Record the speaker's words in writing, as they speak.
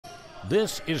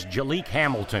This is Jalek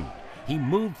Hamilton. He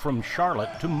moved from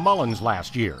Charlotte to Mullins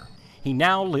last year. He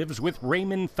now lives with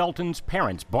Raymond Felton's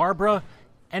parents, Barbara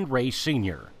and Ray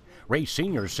Sr. Ray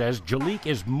Sr. says Jalek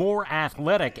is more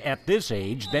athletic at this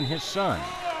age than his son.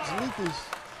 Jalek is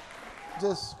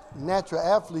just natural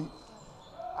athlete.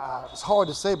 It's hard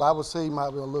to say, but I would say he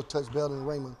might be a little touch better than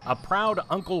Raymond. A proud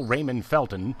Uncle Raymond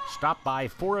Felton stopped by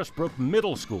Forest Brook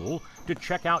Middle School to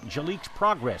check out Jalek's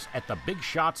progress at the Big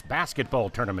Shots basketball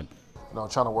tournament. I'm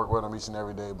trying to work with him each and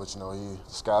every day, but the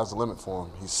sky's the limit for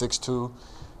him. He's 6'2",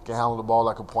 can handle the ball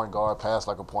like a point guard, pass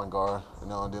like a point guard,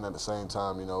 and then at the same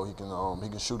time, he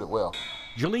can shoot it well.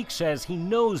 Jalek says he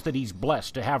knows that he's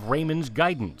blessed to have Raymond's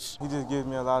guidance. He just gives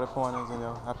me a lot of pointers,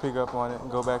 I pick up on it and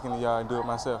go back in the yard and do it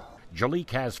myself.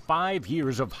 Jalek has 5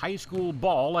 years of high school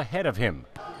ball ahead of him.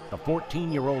 The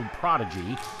 14-year-old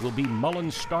prodigy will be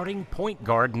Mullins' starting point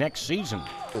guard next season.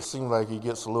 It seems like he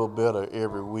gets a little better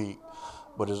every week,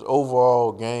 but his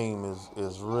overall game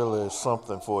is really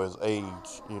something for his age.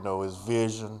 His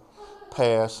vision,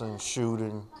 passing,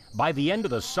 shooting. By the end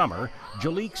of the summer,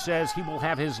 Jalek says he will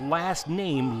have his last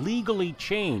name legally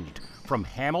changed from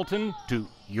Hamilton to,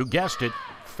 you guessed it,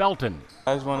 Felton.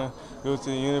 I just want to go to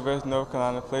the University of North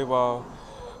Carolina, play ball,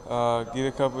 get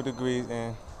a couple of degrees,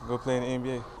 and go play in the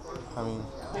NBA.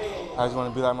 I just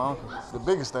want to be like my uncle. The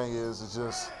biggest thing is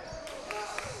just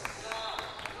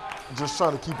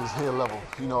trying to keep his head level.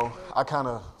 I kind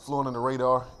of flew under the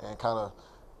radar and kind of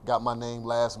got my name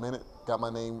last minute, got my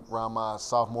name around my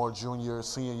sophomore, junior,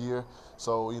 senior year.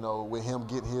 So, with him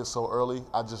getting here so early,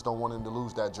 I just don't want him to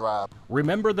lose that drive.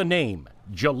 Remember the name,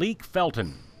 Jalek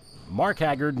Felton. Mark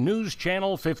Haggard, News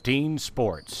Channel 15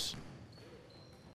 Sports.